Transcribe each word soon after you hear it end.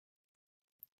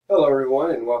Hello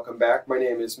everyone and welcome back. My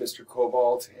name is Mr.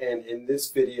 Cobalt, and in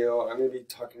this video I'm going to be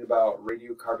talking about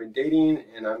radiocarbon dating,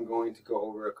 and I'm going to go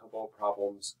over a couple of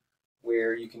problems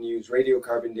where you can use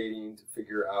radiocarbon dating to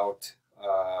figure out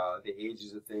the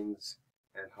ages of things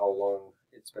and how long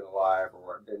it's been alive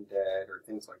or been dead or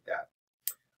things like that.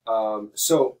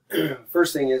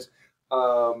 First thing is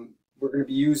we're going to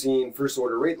be using first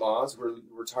order rate laws.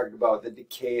 We're talking about the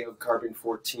decay of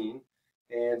carbon-14.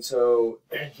 And so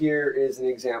here is an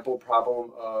example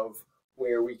problem of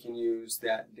where we can use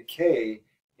that decay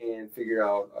and figure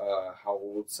out how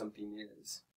old something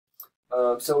is.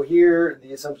 So here,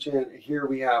 the assumption, here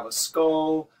we have a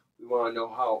skull. We want to know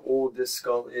how old this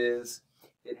skull is.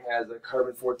 It has a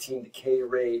carbon-14 decay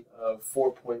rate of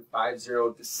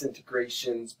 4.50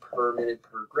 disintegrations per minute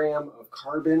per gram of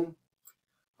carbon.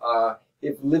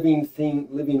 If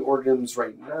living organisms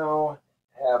right now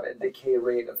have a decay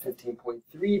rate of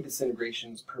 15.3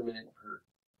 disintegrations per minute per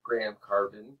gram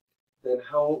carbon, then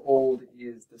how old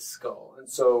is the skull? And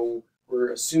so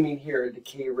we're assuming here a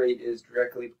decay rate is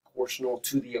directly proportional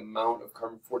to the amount of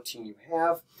carbon-14 you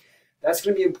have. That's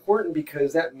going to be important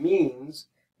because that means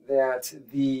that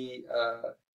the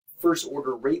first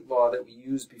order rate law that we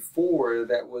used before,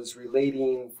 that was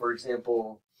relating, for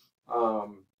example,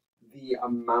 the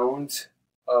amount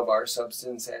of our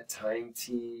substance at time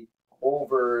t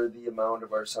over the amount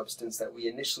of our substance that we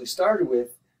initially started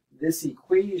with, this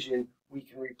equation we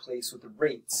can replace with the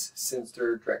rates since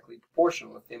they're directly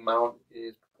proportional. If the amount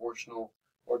is proportional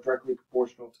or directly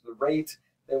proportional to the rate,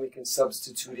 then we can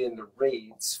substitute in the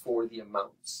rates for the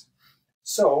amounts.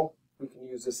 So we can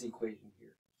use this equation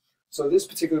here. So this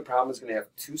particular problem is going to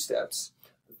have two steps.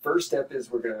 The first step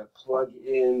is we're going to plug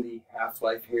in the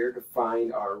half-life here to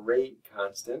find our rate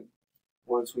constant.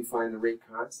 Once we find the rate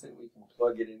constant, we can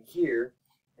plug it in here,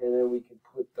 and then we can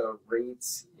put the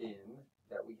rates in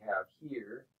that we have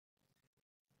here,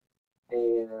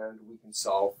 and we can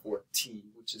solve for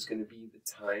t, which is going to be the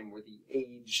time or the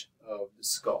age of the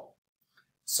skull.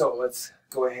 So let's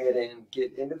go ahead and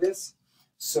get into this.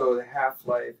 So the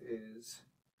half-life is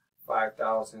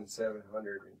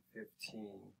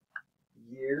 5,715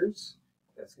 years.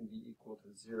 That's going to be equal to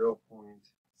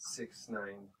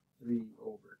 0.693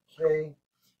 over k.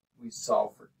 We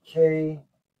solve for k,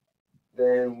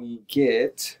 then we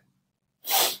get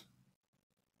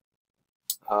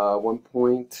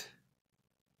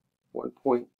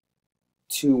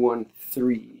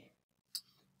 1.213.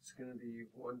 It's going to be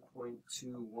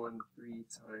 1.213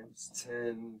 times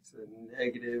 10 to the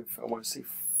negative, I want to say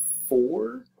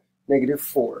 4? Negative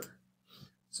 4.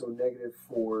 So negative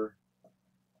 4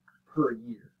 per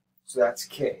year. So that's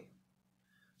k.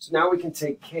 So now we can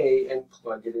take k and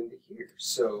plug it into here.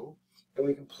 So, and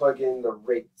we can plug in the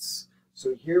rates.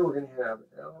 So here we're going to have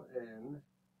ln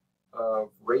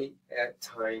of rate at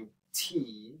time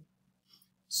t.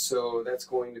 So that's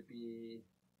going to be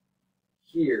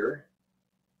here.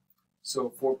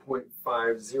 So 4.50.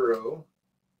 So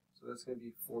that's going to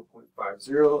be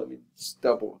 4.50. Let me just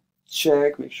double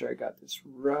check, make sure I got this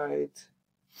right.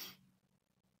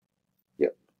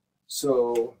 Yep.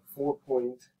 So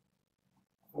 4.50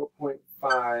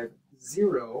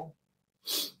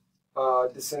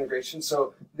 disintegration.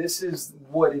 So this is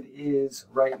what it is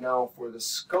right now for the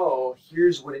skull.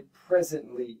 Here's what it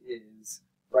presently is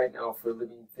right now for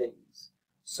living things.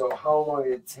 So how long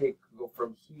did it take to go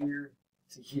from here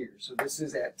to here? So this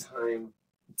is at time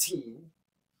t.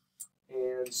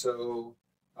 And so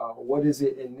what is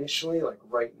it initially, like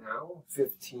right now?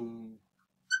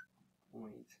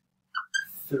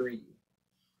 15.3.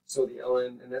 So the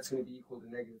ln, and that's going to be equal to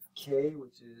negative k,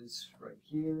 which is right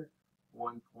here,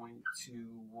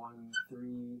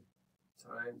 1.213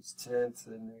 times 10 to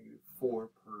the negative 4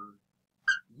 per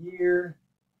year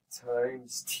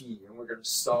times t. And we're going to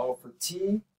solve for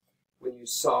t. When you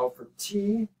solve for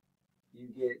t, you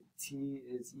get t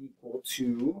is equal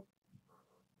to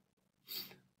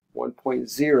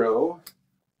 1.0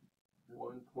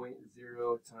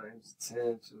 times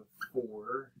 10 to the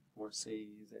 4. Or say,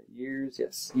 is that years?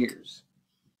 Yes, years.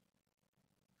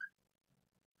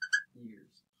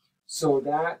 Years. So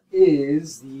that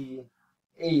is the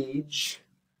age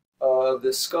of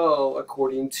the skull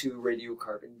according to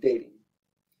radiocarbon dating.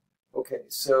 Okay,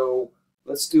 so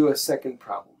let's do a second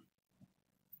problem.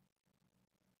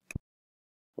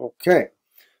 Okay,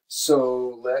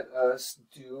 so let us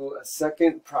do a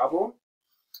second problem.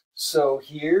 So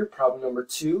here, problem number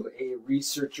 2, a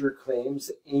researcher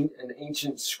claims an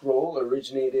ancient scroll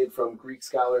originated from Greek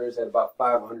scholars at about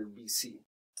 500 BC.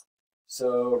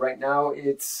 So right now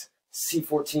its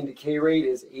C14 decay rate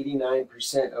is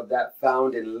 89% of that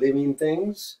found in living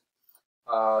things.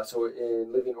 So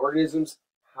in living organisms,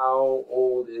 how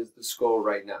old is the scroll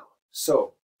right now.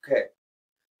 So, okay,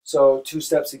 so 2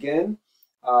 steps again.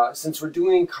 Since we're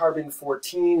doing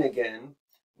carbon-14 again,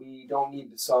 we don't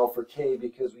need to solve for K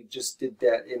because we just did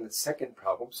that in the second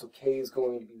problem. So K is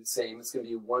going to be the same. It's going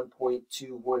to be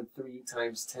 1.213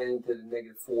 times 10 to the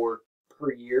negative 4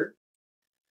 per year.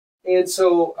 And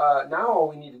so now all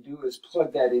we need to do is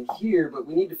plug that in here, but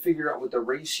we need to figure out what the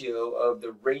ratio of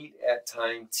the rate at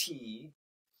time t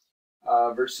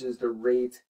versus the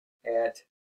rate at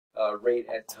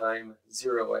time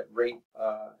 0, at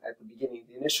the beginning,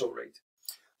 the initial rate.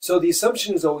 So the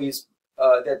assumption is always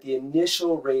that the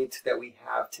initial rate that we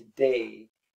have today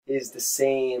is the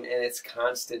same and it's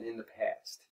constant in the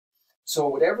past. So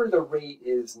whatever the rate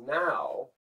is now,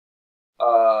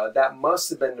 that must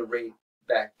have been the rate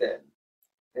back then.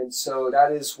 And so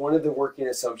that is one of the working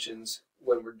assumptions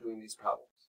when we're doing these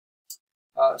problems.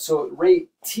 So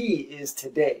rate t is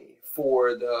today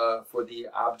for the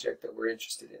object that we're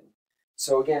interested in.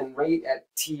 So again, rate at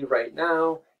t right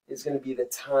now is going to be the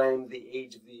time, the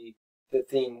age of the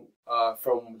thing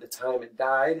from the time it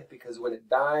died, because when it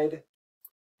died,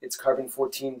 its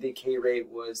carbon-14 decay rate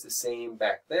was the same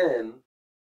back then,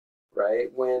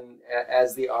 right?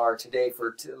 As they are today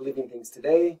for living things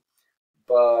today.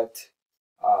 But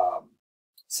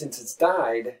since it's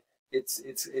died,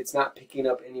 it's not picking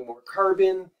up any more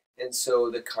carbon, and so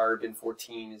the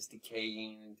carbon-14 is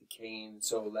decaying and decaying,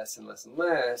 so less and less and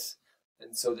less,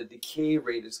 and so the decay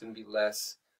rate is going to be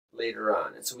less later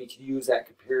on. And so we could use that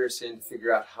comparison to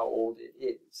figure out how old it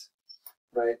is,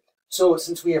 right? So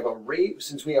since we have a rate,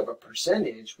 since we have a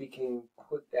percentage, we can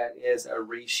put that as a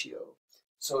ratio.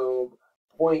 So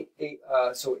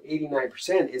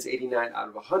 89% is 89 out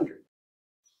of 100.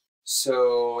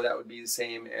 So that would be the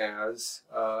same as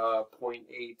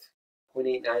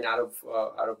 0.89 out of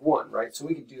 1, right? So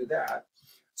we could do that.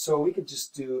 So we could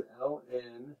just do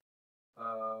ln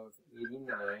of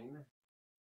 89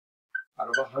 out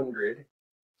of 100.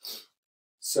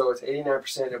 So it's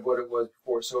 89% of what it was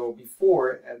before. So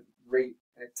before, at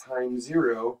time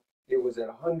 0, it was at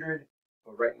 100.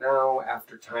 But right now,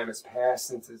 after time has passed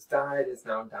since it's died, it's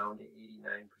now down to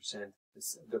 89%,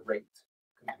 the rate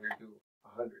compared to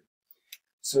 100.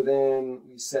 So then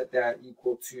we set that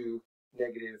equal to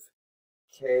negative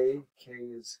k. K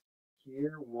is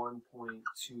here,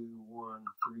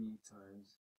 1.213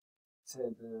 times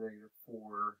 10 to the negative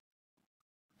 4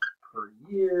 per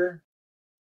year,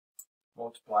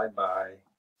 multiplied by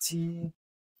t.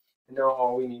 And now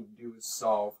all we need to do is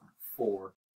solve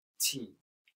for t.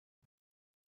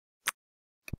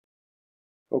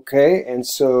 Okay, and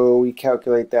so we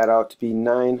calculate that out to be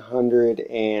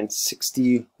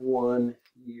 961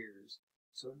 years.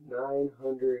 So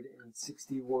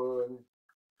 961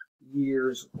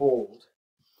 years old.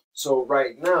 So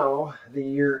right now, the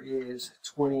year is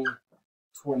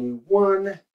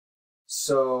 2021.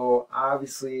 So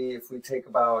obviously, if we take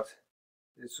about,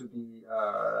 this would be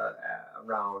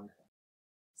around,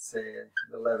 say,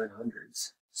 the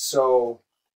 1100s. So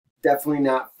definitely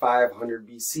not 500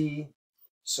 BC.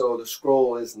 So the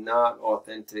scroll is not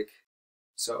authentic.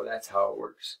 So that's how it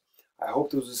works. I hope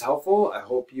this was helpful. I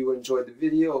hope you enjoyed the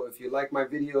video. If you like my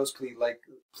videos, please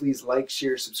like,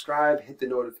 share, subscribe, hit the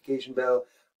notification bell,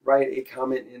 write a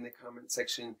comment in the comment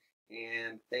section.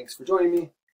 And thanks for joining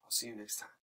me. I'll see you next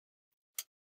time.